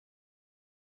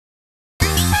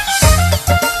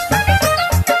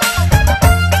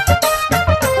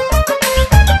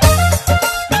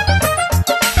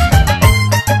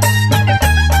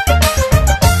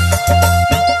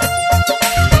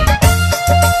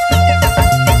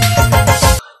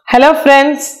Hello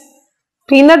friends,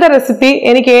 ഇന്നത്തെ recipe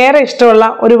എനിക്ക് ഏറെ ഇഷ്ടമുള്ള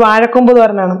ഒരു വാഴക്കൂമ്പ്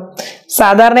തോരനാണ്.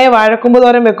 സാധാരണ വാഴക്കൂമ്പ്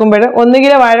തോരൻ വെക്കുമ്പോൾ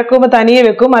ഒന്നുകിൽ വാഴക്കൂമ്പ് തനിയെ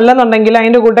വെക്കും, അല്ലെന്നുണ്ടെങ്കിൽ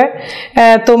അതിന്റെ കൂടെ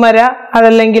തുമര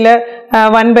അതല്ലെങ്കിൽ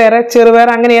വൻപയർ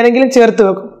ചെറുപയർ അങ്ങനെ ഏതെങ്കിലും ചേർത്ത്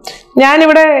വെക്കും.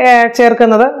 ഞാനിവിടെ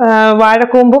ചേർക്കുന്നത്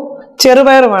വാഴക്കൂമ്പും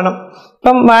ചെറുപയറുമാണ്.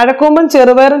 അപ്പം വാഴക്കൂമ്പും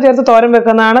ചെറുപയറും ചേർത്ത് തോരൻ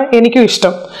വെക്കുന്നതാണ് എനിക്കും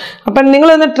ഇഷ്ടം. അപ്പം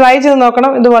നിങ്ങളൊന്ന് ട്രൈ ചെയ്ത്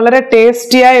നോക്കണം. ഇത് വളരെ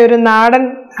ടേസ്റ്റിയായ ഒരു നാടൻ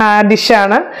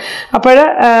ഡിഷാണ്. അപ്പോൾ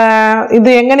ഇത്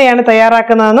എങ്ങനെയാണ്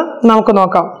തയ്യാറാക്കുന്നതെന്ന് നമുക്ക്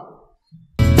നോക്കാം.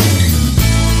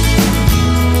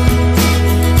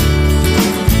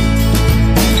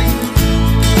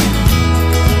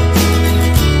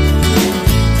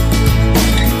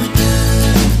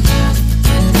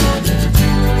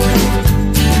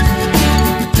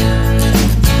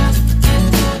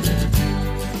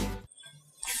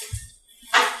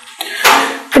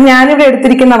 ഞാനിവിടെ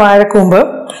എടുത്തിരിക്കുന്ന വാഴക്കൂമ്പ്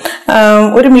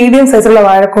ഒരു മീഡിയം സൈസുള്ള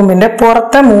വാഴക്കൂമ്പിന്റെ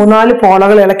പുറത്തെ 3-4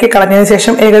 പോളകൾ ഇളക്കി കളഞ്ഞതിന്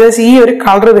ശേഷം ഏകദേശം ഈ ഒരു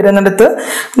കളർ വരുന്നിടത്ത്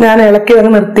ഞാൻ ഇളക്കി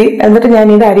നിർത്തി. എന്നിട്ട്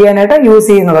ഞാൻ ഇത് അരിയാനായിട്ട് യൂസ്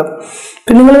ചെയ്യുന്നത്.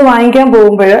 പിന്നെ നിങ്ങളിത് വാങ്ങിക്കാൻ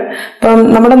പോകുമ്പോൾ ഇപ്പം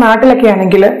നമ്മുടെ നാട്ടിലൊക്കെ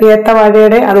ആണെങ്കിൽ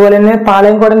ഏത്തവാഴയുടെ അതുപോലെ തന്നെ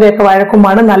പാളയംകോടന്റെ ഒക്കെ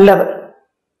വാഴക്കൂമ്പാണ് നല്ലത്.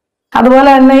 അതുപോലെ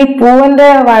തന്നെ ഈ പൂവന്റെ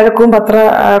വാഴക്കൂമ്പ് അത്ര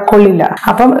കൊള്ളില്ല.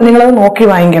 അപ്പം നിങ്ങളത് നോക്കി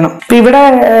വാങ്ങിക്കണം. ഇവിടെ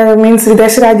മീൻസ്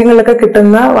വിദേശ രാജ്യങ്ങളിലൊക്കെ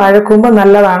കിട്ടുന്ന വാഴക്കൂമ്പ്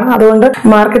നല്ലതാണ്. അതുകൊണ്ട്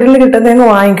മാർക്കറ്റിൽ കിട്ടുന്നതെന്ന്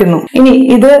വാങ്ങിക്കുന്നു. ഇനി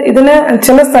ഇതിന്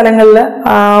ചില സ്ഥലങ്ങളിൽ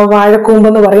വാഴക്കൂമ്പ്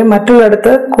എന്ന് പറയും,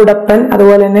 മറ്റുള്ളിടത്ത് കുടപ്പൻ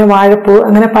അതുപോലെ തന്നെ വാഴപ്പൂ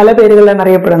അങ്ങനെ പല പേരുകളിലാണ്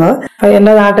അറിയപ്പെടുന്നത്.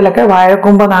 എന്റെ നാട്ടിലൊക്കെ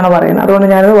വാഴക്കൂമ്പ് എന്നാണ് പറയുന്നത്. അതുകൊണ്ട്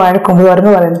ഞാനത് വാഴക്കൂമ്പ് തോരൻ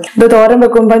പറയുന്നത്. ഇത് തോരൻ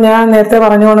വെക്കുമ്പോൾ ഞാൻ നേരത്തെ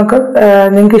പറഞ്ഞ കണക്ക്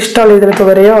നിങ്ങൾക്ക് ഇഷ്ടമുള്ള ഇതിൽ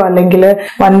തുവരയോ അല്ലെങ്കിൽ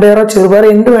വൻപയറോ ചെറുപയറോ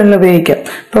എന്ത് വേണമെങ്കിലും ഉപയോഗിക്കാം.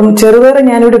 ഇപ്പം ചെറുപയർ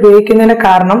ഞാനിവിടെ ഉപയോഗിക്കുന്നതിന്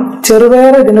കാരണം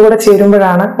ചെറുപയർ ഇതിൻ്റെ കൂടെ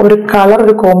ചേരുമ്പോഴാണ് ഒരു കളർ,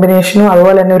 ഒരു കോമ്പിനേഷനും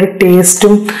അതുപോലെ തന്നെ ഒരു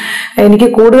ടേസ്റ്റും എനിക്ക്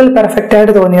കൂടുതൽ പെർഫെക്റ്റ്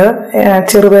ആയിട്ട് തോന്നിയത്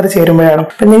ചെറുപയർ ചേരുമ്പോഴാണ്.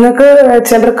 അപ്പം നിങ്ങൾക്ക്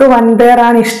ചിലർക്ക്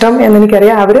വൻപയറാണ് ഇഷ്ടം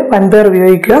എന്നെനിക്കറിയാം, അവർ വൻപയർ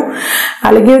ഉപയോഗിക്കുക.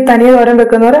 അല്ലെങ്കിൽ തനിയെ തോരൻ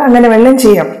വെക്കുന്നവർ അങ്ങനെ വെള്ളം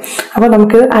ചെയ്യാം. അപ്പൊ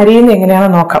നമുക്ക് അരിയുന്നത്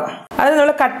എങ്ങനെയാണെന്ന് നോക്കാം. അത്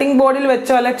നമ്മൾ കട്ടിംഗ് ബോർഡിൽ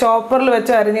വെച്ചോ അല്ലെ ചോപ്പറിൽ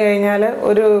വെച്ചോ അരിഞ്ഞു കഴിഞ്ഞാൽ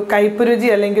ഒരു കയ്പ്പ് രുചി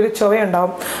അല്ലെങ്കിൽ ഒരു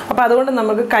ചുവയുണ്ടാവും. അപ്പോൾ അതുകൊണ്ട്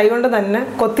നമുക്ക് കൈകൊണ്ട് തന്നെ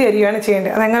കൊത്തി അരിയാണ്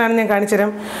ചെയ്യേണ്ടത്. അതെങ്ങനെയാണെന്ന് ഞാൻ കാണിച്ചു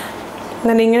തരാം.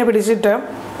 അങ്ങനെ ഇങ്ങനെ പിടിച്ചിട്ട്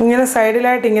ഇങ്ങനെ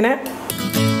സൈഡിലായിട്ട് ഇങ്ങനെ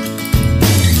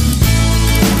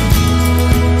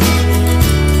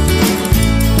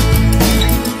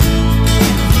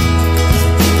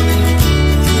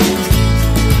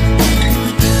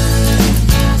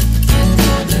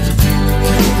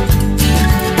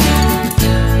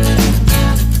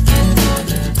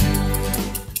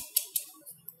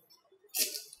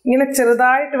ഇങ്ങനെ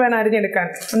ചെറുതായിട്ട് വേണം അരിഞ്ഞെടുക്കാൻ,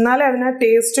 എന്നാലേ അതിന്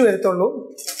ടേസ്റ്റ് വരത്തുള്ളൂ.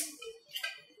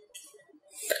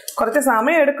 കുറച്ച്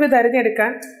സമയം എടുക്കും ഇത്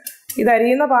അരിഞ്ഞെടുക്കാൻ. ഇത്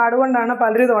അരിയുന്ന പാടുകൊണ്ടാണ്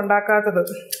പലരും ഇത് ഉണ്ടാക്കാത്തത്.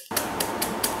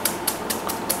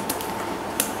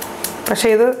 പക്ഷെ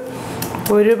ഇത്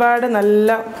ഒരുപാട്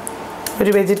നല്ല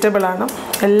ഒരു വെജിറ്റബിളാണ്.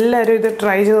 എല്ലാവരും ഇത്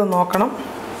ട്രൈ ചെയ്ത് നോക്കണം.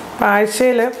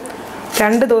 ആഴ്ചയിൽ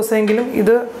 2 ദിവസമെങ്കിലും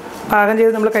ഇത് പാകം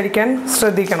ചെയ്ത് നമ്മൾ കഴിക്കാൻ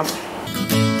ശ്രദ്ധിക്കണം.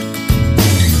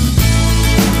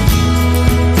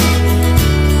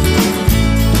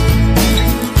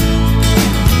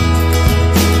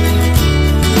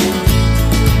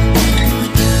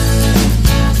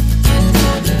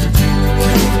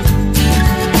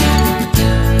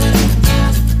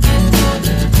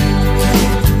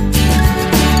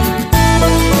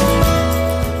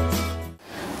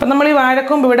 നമ്മൾ ഈ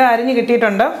വാഴക്കൂമ്പ് ഇവിടെ അരിഞ്ഞ്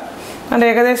കിട്ടിയിട്ടുണ്ട്. അത്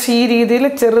ഏകദേശം ഈ രീതിയിൽ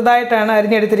ചെറുതായിട്ടാണ്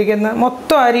അരിഞ്ഞെടുത്തിരിക്കുന്നത്.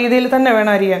 മൊത്തം ആ രീതിയിൽ തന്നെ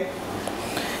വേണം അരിയാൻ.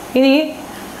 ഇനി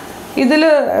ഇതിൽ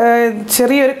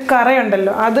ചെറിയൊരു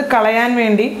കറയുണ്ടല്ലോ, അത് കളയാൻ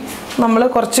വേണ്ടി നമ്മൾ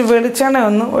കുറച്ച് വെളിച്ചെണ്ണ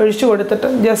ഒന്ന് ഒഴിച്ചു കൊടുത്തിട്ട്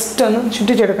ജസ്റ്റ് ഒന്ന്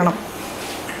ചുറ്റിച്ചെടുക്കണം.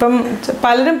 ഇപ്പം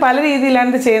പലരും പല രീതിയിലാണ്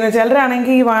ഇത് ചെയ്യുന്നത്.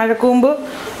 ചിലരാണെങ്കിൽ ഈ വാഴക്കൂമ്പ്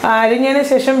അരിഞ്ഞതിന്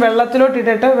ശേഷം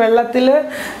വെള്ളത്തിലോട്ടിട്ടിട്ട് വെള്ളത്തിൽ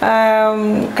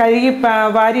കഴുകി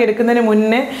വാരിയെടുക്കുന്നതിന്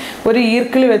മുന്നേ ഒരു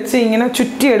ഈർക്കിളി വെച്ച് ഇങ്ങനെ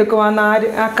ചുറ്റിയെടുക്കും.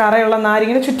 ആ കറയുള്ള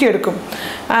നാരിങ്ങനെ ചുറ്റിയെടുക്കും.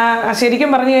 ശരിക്കും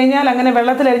പറഞ്ഞു കഴിഞ്ഞാൽ അങ്ങനെ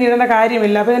വെള്ളത്തിൽ അരിഞ്ഞിടേണ്ട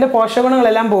കാര്യമില്ല. അപ്പോൾ ഇതിൻ്റെ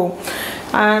പോഷകഗുണങ്ങളെല്ലാം പോകും.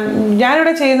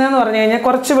 ഞാനിവിടെ ചെയ്യുന്നതെന്ന് പറഞ്ഞു കഴിഞ്ഞാൽ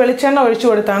കുറച്ച് വെളിച്ചെണ്ണ ഒഴിച്ചു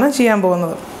കൊടുത്താണ് ചെയ്യാൻ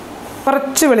പോകുന്നത്.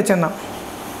 കുറച്ച് വെളിച്ചെണ്ണ,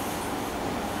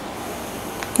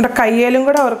 എൻ്റെ കയ്യിലും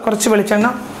കൂടെ കുറച്ച് വെളിച്ചെണ്ണ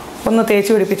ഒന്ന്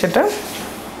തേച്ച് പിടിപ്പിച്ചിട്ട്,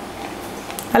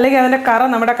 അല്ലെങ്കിൽ അതിൻ്റെ കറ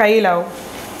നമ്മുടെ കയ്യിലാവും.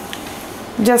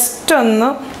 ജസ്റ്റ് ഒന്ന്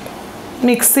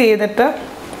മിക്സ് ചെയ്തിട്ട്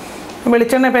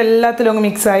വെളിച്ചെണ്ണ ഇപ്പോൾ എല്ലാത്തിലും അങ്ങ്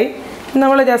മിക്സായി.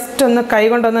 നമ്മൾ ജസ്റ്റ് ഒന്ന് കൈ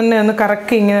കൊണ്ടൊന്ന് തന്നെ ഒന്ന്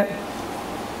കറക്കി ഇങ്ങനെ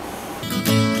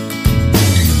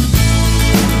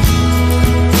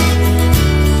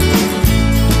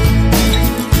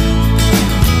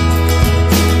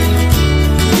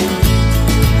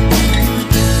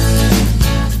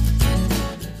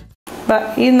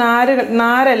ഈ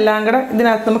നാരെല്ലാം കൂടെ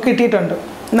ഇതിനകത്ത് നമുക്ക് കിട്ടിയിട്ടുണ്ട്.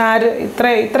 നാര് ഇത്ര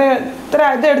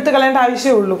ഇത് എടുത്ത് കളയേണ്ട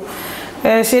ആവശ്യമേ ഉള്ളൂ.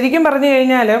 ശരിക്കും പറഞ്ഞു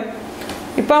കഴിഞ്ഞാൽ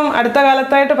ഇപ്പം അടുത്ത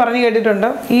കാലത്തായിട്ട് പറഞ്ഞു കേട്ടിട്ടുണ്ട്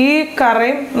ഈ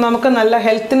കറയും നമുക്ക് നല്ല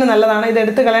ഹെൽത്തിന് നല്ലതാണ്,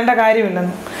 ഇതെടുത്ത് കളയേണ്ട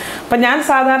കാര്യമില്ലെന്ന്. അപ്പം ഞാൻ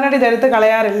സാധാരണയായിട്ട് ഇതെടുത്ത്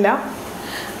കളയാറില്ല.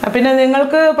 പിന്നെ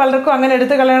നിങ്ങൾക്ക് പലർക്കും അങ്ങനെ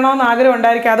എടുത്ത് കളയണമെന്ന് ആഗ്രഹം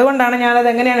ഉണ്ടായിരിക്കും, അതുകൊണ്ടാണ് ഞാനത്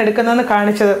എങ്ങനെയാണ് എടുക്കുന്നതെന്ന്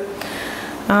കാണിച്ചത്.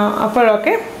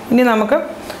 അപ്പോഴൊക്കെ ഇനി നമുക്ക്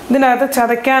ഇതിനകത്ത്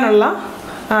ചതയ്ക്കാനുള്ള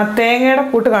തേങ്ങയുടെ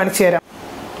കൂട്ട് കാണിച്ചു തരാം.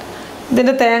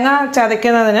 ഇതിൻ്റെ തേങ്ങ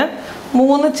ചതയ്ക്കുന്നതിന്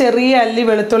 3 ചെറിയ അല്ലി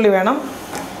വെളുത്തുള്ളി വേണം,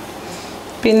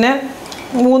 പിന്നെ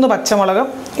 3 പച്ചമുളക്,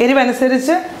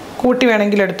 എരിവനുസരിച്ച് കൂട്ടി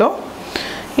വേണമെങ്കിൽ എടുത്തോ.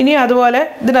 ഇനി അതുപോലെ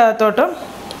ഇതിനകത്തോട്ട്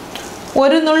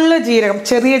 1 നുള്ള് ജീരകം,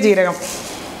 ചെറിയ ജീരകം,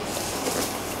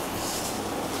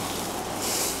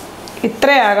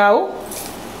 ഇത്രേ ആകാവൂ.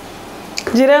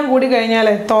 ജീരകം കൂടി കഴിഞ്ഞാൽ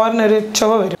തോരനൊരു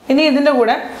ചുവ വരും. ഇനി ഇതിൻ്റെ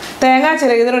കൂടെ തേങ്ങാ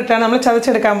ചിരകിയതിനിട്ടാണ് നമ്മൾ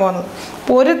ചതച്ചെടുക്കാൻ പോകുന്നത്.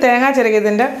 അപ്പോൾ ഒരു തേങ്ങാ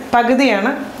ചിരകിയതിൻ്റെ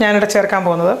പകുതിയാണ് ഞാനിവിടെ ചേർക്കാൻ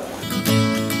പോകുന്നത്.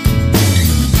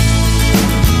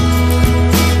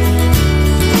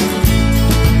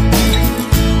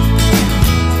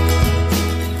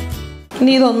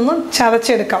 ഇനി ഇതൊന്ന്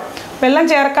ചതച്ചെടുക്കാം. വെള്ളം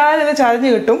ചേർക്കാതെ ഇത്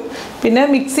ചതഞ്ഞ് കിട്ടും. പിന്നെ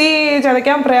മിക്സി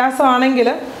ചതയ്ക്കാൻ പ്രയാസമാണെങ്കിൽ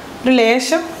ഒരു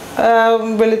ലേശം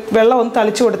വെള്ളം ഒന്ന്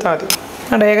തളിച്ചു കൊടുത്താൽ മതി.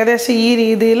 അവിടെ ഏകദേശം ഈ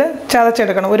രീതിയിൽ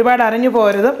ചതച്ചെടുക്കണം, ഒരുപാട് അരഞ്ഞു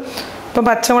പോകരുത്. ഇപ്പം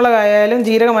പച്ചമുളകായാലും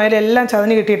ജീരകമായാലും എല്ലാം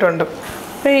ചതഞ്ഞ് കിട്ടിയിട്ടുണ്ട്.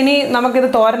 അപ്പോൾ ഇനി നമുക്കിത്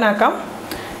തോരനാക്കാം.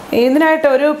 ഇതിനായിട്ട്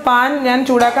ഒരു പാൻ ഞാൻ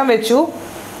ചൂടാക്കാൻ വെച്ചു.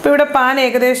 ഇപ്പോൾ ഇവിടെ പാൻ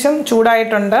ഏകദേശം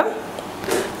ചൂടായിട്ടുണ്ട്.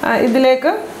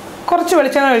 ഇതിലേക്ക് കുറച്ച്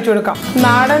വെളിച്ചെണ്ണ ഒഴിച്ചു കൊടുക്കാം.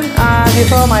 നാടൻ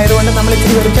വിഭവമായതുകൊണ്ട് നമ്മൾ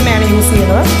ഇച്ചിരി വെളിച്ചെണ്ണയാണ് യൂസ്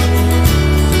ചെയ്യുന്നത്.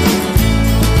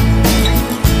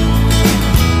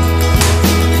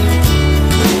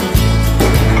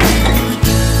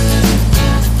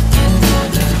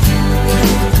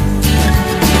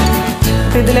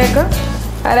 ഇതിലേക്ക്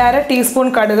 1/2 ടീസ്പൂൺ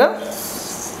കടുക്,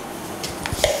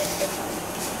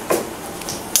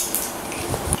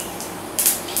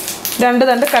 2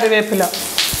 തണ്ട് കറിവേപ്പില,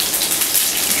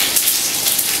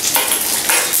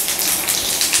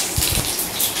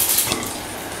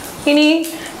 ഇനി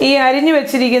ഈ അരിഞ്ഞു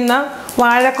വെച്ചിരിക്കുന്ന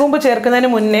വാഴക്കൂമ്പ് ചേർക്കുന്നതിന്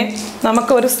മുന്നേ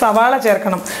നമുക്ക് ഒരു സവാള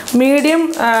ചേർക്കണം. മീഡിയം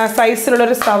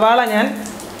സൈസിലുള്ളൊരു സവാള ഞാൻ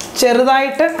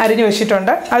ചെറുതായിട്ട് അരിഞ്ഞു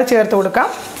വെച്ചിട്ടുണ്ട്, അത് ചേർത്ത് കൊടുക്കാം.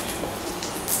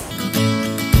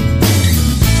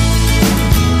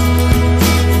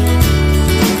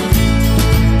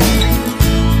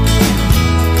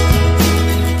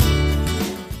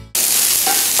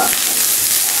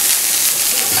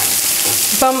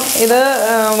 ഇപ്പം ഇത്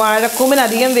വാഴക്കൂമ്പിന്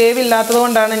അധികം വേവില്ലാത്തത്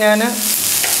കൊണ്ടാണ് ഞാൻ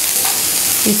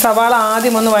ഈ സവാള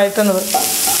ആദ്യം ഒന്ന് വഴറ്റുന്നത്.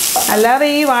 അല്ലാതെ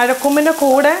ഈ വാഴക്കൂമ്പിൻ്റെ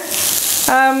കൂടെ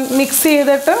മിക്സ്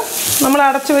ചെയ്തിട്ട് നമ്മൾ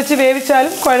അടച്ചു വെച്ച്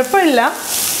വേവിച്ചാലും കുഴപ്പമില്ല,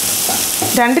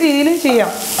 2 രീതിയിലും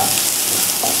ചെയ്യാം.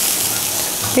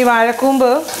 ഈ വാഴക്കൂമ്പ്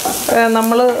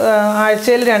നമ്മൾ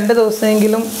ആഴ്ചയിൽ 2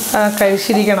 ദിവസമെങ്കിലും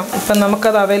കഴിച്ചിരിക്കണം, ഇപ്പം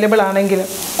നമുക്കത് അവൈലബിൾ ആണെങ്കിൽ.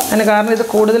 അതിന് കാരണം ഇത്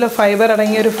കൂടുതൽ ഫൈബർ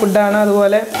അടങ്ങിയൊരു ഫുഡാണ്.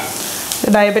 അതുപോലെ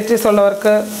ഡയബറ്റീസ്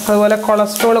ഉള്ളവർക്ക്, അതുപോലെ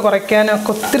കൊളസ്ട്രോൾ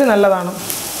കുറയ്ക്കാനൊക്കെ ഒത്തിരി നല്ലതാണ്.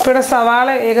 ഇപ്പോൾ ഇവിടെ സവാള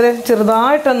ഏകദേശം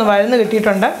ചെറുതായിട്ടൊന്ന് വഴന്ന്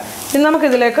കിട്ടിയിട്ടുണ്ട്. ഇനി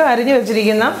നമുക്കിതിലേക്ക് അരിഞ്ഞു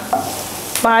വെച്ചിരിക്കുന്ന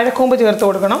വാഴക്കൂമ്പ് ചേർത്ത്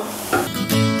കൊടുക്കണം.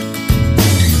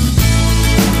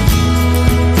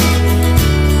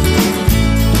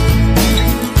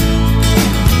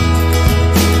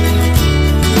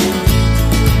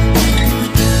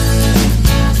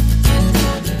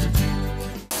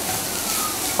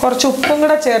 കുറച്ച് ഉപ്പും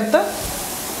കൂടെ ചേർത്ത്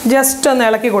ജസ്റ്റ് ഒന്ന്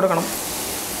ഇളക്കി കൊടുക്കണം.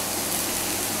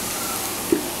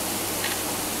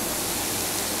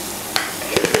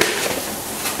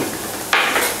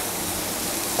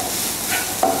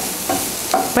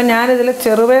 അപ്പം ഞാനിതിൽ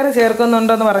ചെറുപയർ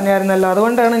ചേർക്കുന്നുണ്ടെന്ന് പറഞ്ഞായിരുന്നല്ലോ,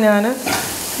 അതുകൊണ്ടാണ് ഞാൻ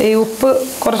ഈ ഉപ്പ്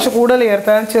കുറച്ച് കൂടുതൽ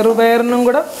ചേർത്താൽ ചെറുപയറിനും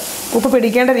കൂടെ ഉപ്പ്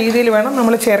പിടിക്കേണ്ട രീതിയിൽ വേണം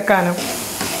നമ്മൾ ചേർക്കാനും.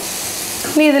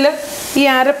 ഇനി ഇതിൽ ഈ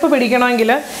അരപ്പ്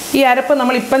പിടിക്കണമെങ്കിൽ ഈ അരപ്പ്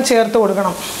നമ്മളിപ്പം ചേർത്ത്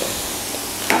കൊടുക്കണം.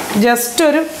 ജസ്റ്റ്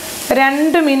ഒരു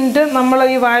 2 മിനിറ്റ് നമ്മൾ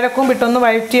ഈ വാഴക്കൂമ്പ് ഇട്ടൊന്ന്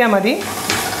വഴറ്റിയാൽ മതി.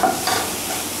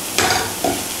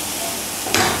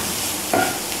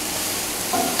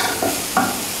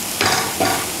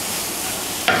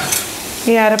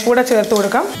 ഈ അരപ്പൂടെ ചേർത്ത്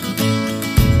കൊടുക്കാം.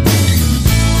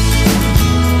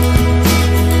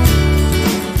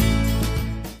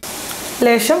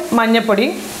 ലേശം മഞ്ഞൾപ്പൊടി.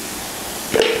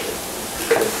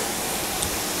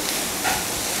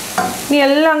 ഇനി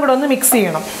എല്ലാം കൂടെ ഒന്ന് മിക്സ്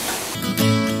ചെയ്യണം.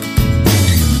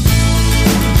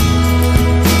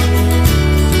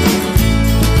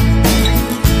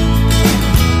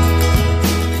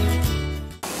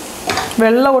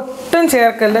 വെള്ളം ഒട്ടും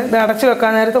ചേർക്കല്ല്, ഇത് അടച്ചു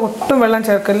വെക്കാൻ നേരത്ത് ഒട്ടും വെള്ളം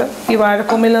ചേർക്കല്ല്. ഈ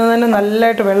വാഴക്കൂമ്പിൽ നിന്ന് തന്നെ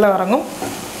നല്ലതായിട്ട് വെള്ളം ഇറങ്ങും.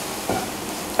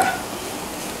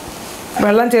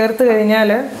 വെള്ളം ചേർത്ത്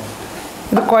കഴിഞ്ഞാൽ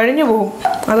ഇത് കുഴഞ്ഞു പോകും,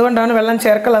 അതുകൊണ്ടാണ് വെള്ളം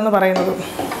ചേർക്കലെന്ന് പറയുന്നത്.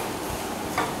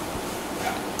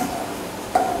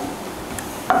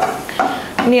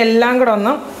 ഇനി എല്ലാം കൂടെ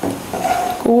ഒന്ന്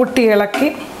കൂട്ടി ഇളക്കി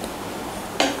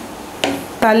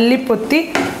തല്ലിപ്പൊത്തി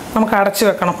നമുക്ക് അടച്ചു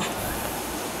വെക്കണം.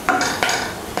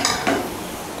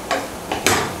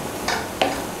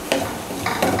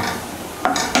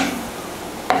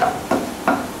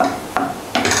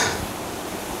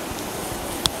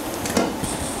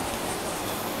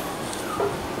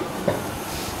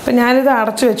 അപ്പം ഞാനിത്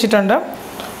അടച്ചു വെച്ചിട്ടുണ്ട്.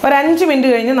 ഒരു 5 മിനിറ്റ്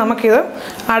കഴിഞ്ഞ് നമുക്കിത്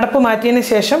അടപ്പ് മാറ്റിയതിന്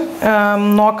ശേഷം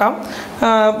നോക്കാം.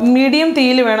 മീഡിയം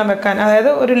തീയിൽ വേണം വെക്കാൻ. അതായത്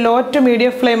ഒരു ലോ ടു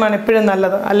മീഡിയം ഫ്ലെയിമാണ് എപ്പോഴും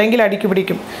നല്ലത്, അല്ലെങ്കിൽ അടിക്ക്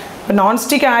പിടിക്കും. ഇപ്പം നോൺ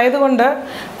സ്റ്റിക്ക് ആയതുകൊണ്ട്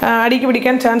അടിക്ക്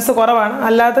പിടിക്കാൻ ചാൻസ് കുറവാണ്.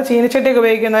 അല്ലാത്ത ചീനിച്ചട്ടിയൊക്കെ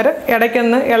ഉപയോഗിക്കുന്നവർ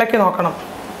ഇടയ്ക്കൊന്ന് ഇളക്കി നോക്കണം.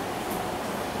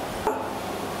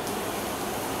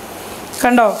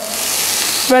 കണ്ടോ,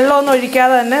 വെള്ളമൊന്നും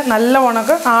ഒഴിക്കാതെ തന്നെ നല്ല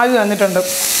ഉണക്ക് ആവി വന്നിട്ടുണ്ട്.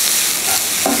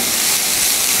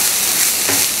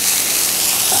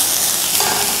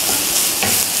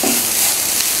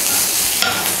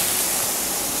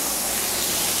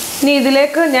 ഇനി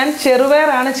ഇതിലേക്ക് ഞാൻ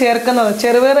ചെറുപയറാണ് ചേർക്കുന്നത്.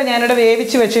 ചെറുപയർ ഞാനിവിടെ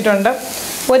വേവിച്ച് വെച്ചിട്ടുണ്ട്.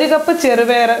 1 കപ്പ്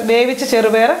ചെറുപയർ, വേവിച്ച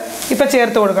ചെറുപയർ ഇപ്പം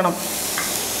ചേർത്ത് കൊടുക്കണം.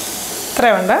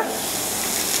 ഇത്രയുണ്ട്.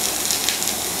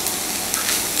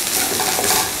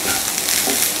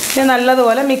 ഇനി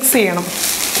നല്ലതുപോലെ മിക്സ് ചെയ്യണം.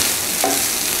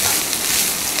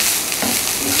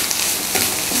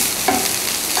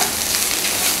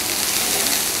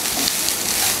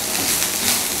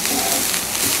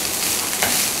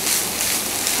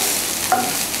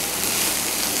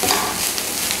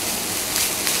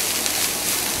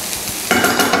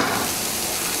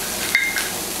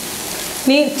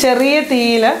 ഇനി ചെറിയ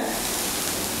തീയിൽ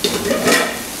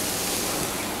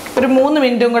ഒരു 3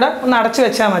 മിനിറ്റും കൂടെ ഒന്ന് അടച്ചു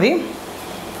വെച്ചാൽ മതി.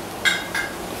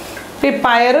 ഈ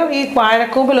പയറും ഈ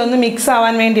വാഴക്കൂമ്പിലൊന്ന് മിക്സ്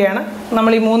ആവാൻ വേണ്ടിയാണ്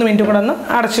നമ്മൾ ഈ 3 മിനിറ്റും കൂടെ ഒന്ന്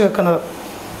അടച്ചു വെക്കുന്നത്.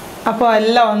 അപ്പോൾ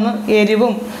എല്ലാം ഒന്ന്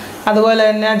എരിവും അതുപോലെ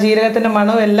തന്നെ ജീരകത്തിൻ്റെ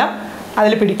മണവും എല്ലാം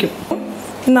അതിൽ പിടിക്കും.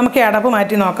 നമുക്ക് ഈ അടപ്പ്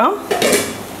മാറ്റി നോക്കാം.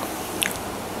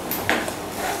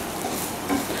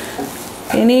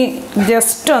 ഇനി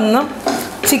ജസ്റ്റ് ഒന്ന്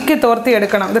ചിക്കി തോർത്തി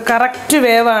എടുക്കണം. ഇത് കറക്റ്റ്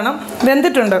വേവാണ്,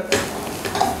 വെന്തിട്ടുണ്ട്.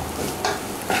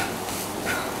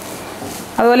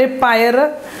 അതുപോലെ ഈ പയറ്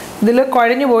ഇതിൽ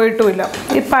കുഴഞ്ഞു പോയിട്ടുമില്ല.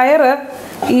 ഈ പയറ്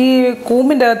ഈ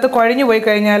കൂമ്പിൻ്റെ അകത്ത് കുഴഞ്ഞു പോയി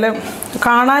കഴിഞ്ഞാൽ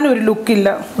കാണാനും ഒരു ലുക്കില്ല,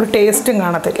 ഒരു ടേസ്റ്റും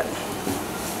കാണത്തില്ല.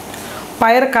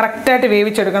 പയർ കറക്റ്റായിട്ട്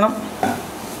വേവിച്ചെടുക്കണം.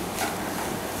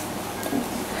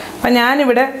 അപ്പം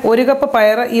ഞാനിവിടെ 1 കപ്പ്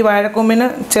പയർ ഈ വാഴക്കൂമ്പിന്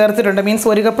ചേർത്തിട്ടുണ്ട്. മീൻസ്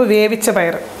 1 കപ്പ് വേവിച്ച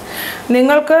പയർ.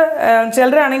 നിങ്ങൾക്ക്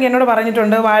ചിലരാണെങ്കിൽ എന്നോട്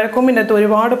പറഞ്ഞിട്ടുണ്ട് വാഴക്കൂമ്പിൻ്റെ അകത്ത്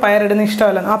ഒരുപാട് പയറിടുന്ന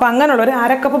ഇഷ്ടമല്ല. അപ്പോൾ അങ്ങനെയുള്ളൊരു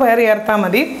 1/2 കപ്പ് പയർ ചേർത്താൽ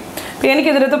മതി. അപ്പോൾ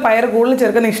എനിക്കിതിനകത്ത് പയർ കൂടുതൽ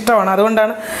ചേർക്കുന്ന ഇഷ്ടമാണ്,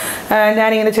 അതുകൊണ്ടാണ്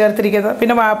ഞാനിങ്ങനെ ചേർത്തിരിക്കുന്നത്.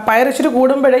 പിന്നെ പയർ ഇച്ചിരി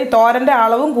കൂടുമ്പോഴേ ഈ തോരൻ്റെ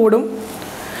അളവും കൂടും.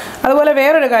 അതുപോലെ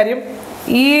വേറൊരു കാര്യം,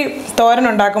 ഈ തോരൻ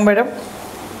ഉണ്ടാക്കുമ്പോഴും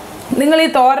നിങ്ങൾ ഈ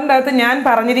തോരൻ്റെ അകത്ത് ഞാൻ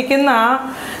പറഞ്ഞിരിക്കുന്ന ആ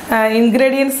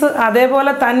ഇൻഗ്രീഡിയൻസ്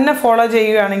അതേപോലെ തന്നെ ഫോളോ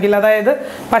ചെയ്യുകയാണെങ്കിൽ, അതായത്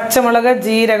പച്ചമുളക്,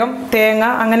 ജീരകം, തേങ്ങ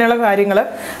അങ്ങനെയുള്ള കാര്യങ്ങൾ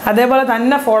അതേപോലെ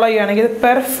തന്നെ ഫോളോ ചെയ്യുകയാണെങ്കിൽ ഇത്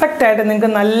പെർഫെക്റ്റ് ആയിട്ട് നിങ്ങൾക്ക്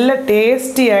നല്ല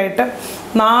ടേസ്റ്റി ആയിട്ട്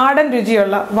നാടൻ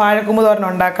രുചിയുള്ള വാഴക്കൂമ്പ് തോരൻ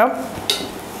ഉണ്ടാക്കാം.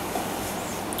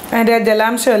 അതിൻ്റെ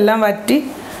ജലാംശം എല്ലാം വറ്റി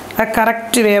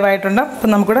കറക്റ്റ് വേവായിട്ടുണ്ട്.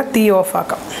 അപ്പം നമുക്കിവിടെ തീ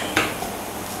ഓഫാക്കാം.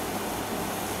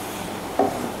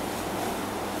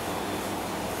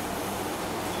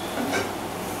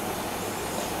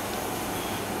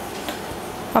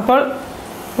 അപ്പോൾ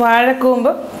വാഴക്കൂമ്പ്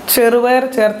ചെറുപയർ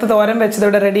ചേർത്ത് തോരൻ വെച്ചത്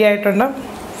ഇവിടെ റെഡി ആയിട്ടുണ്ട്.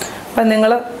 അപ്പം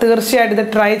നിങ്ങൾ തീർച്ചയായിട്ടും ഇത്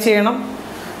ട്രൈ ചെയ്യണം.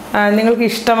 നിങ്ങൾക്ക്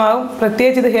ഇഷ്ടമാകും.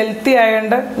 പ്രത്യേകിച്ച് ഇത് ഹെൽത്തി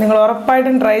ആയതുകൊണ്ട് നിങ്ങൾ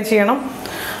ഉറപ്പായിട്ടും ട്രൈ ചെയ്യണം.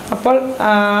 അപ്പോൾ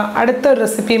അടുത്തൊരു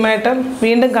റെസിപ്പിയുമായിട്ട്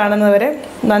വീണ്ടും കാണുന്നവരെ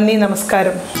നന്ദി,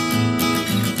 നമസ്കാരം.